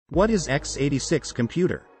What is x86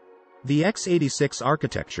 computer? The x86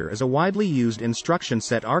 architecture is a widely used instruction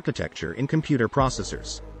set architecture in computer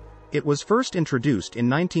processors. It was first introduced in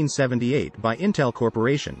 1978 by Intel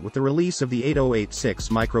Corporation with the release of the 8086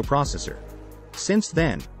 microprocessor. Since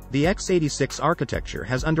then, the x86 architecture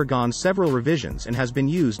has undergone several revisions and has been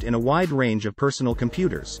used in a wide range of personal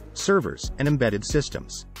computers, servers, and embedded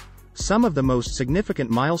systems. Some of the most significant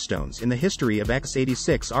milestones in the history of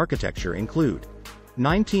x86 architecture include: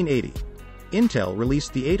 1980. Intel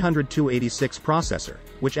released the 802.86 processor,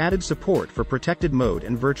 which added support for protected mode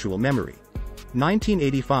and virtual memory.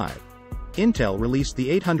 1985. Intel released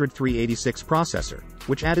the 803.86 processor,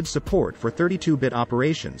 which added support for 32-bit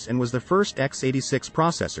operations and was the first x86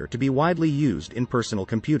 processor to be widely used in personal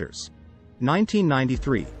computers.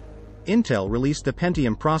 1993. Intel released the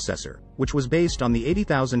Pentium processor, which was based on the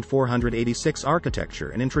 80,486 architecture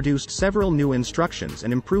and introduced several new instructions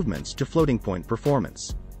and improvements to floating-point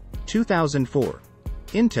performance. 2004.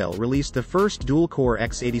 Intel released the first dual-core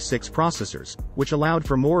x86 processors, which allowed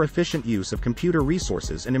for more efficient use of computer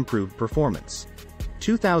resources and improved performance.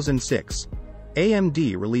 2006.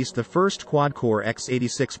 AMD released the first quad-core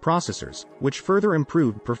x86 processors, which further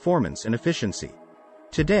improved performance and efficiency.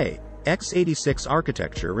 Today, x86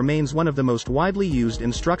 architecture remains one of the most widely used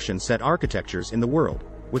instruction set architectures in the world,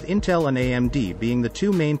 with Intel and AMD being the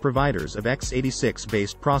two main providers of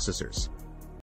x86-based processors.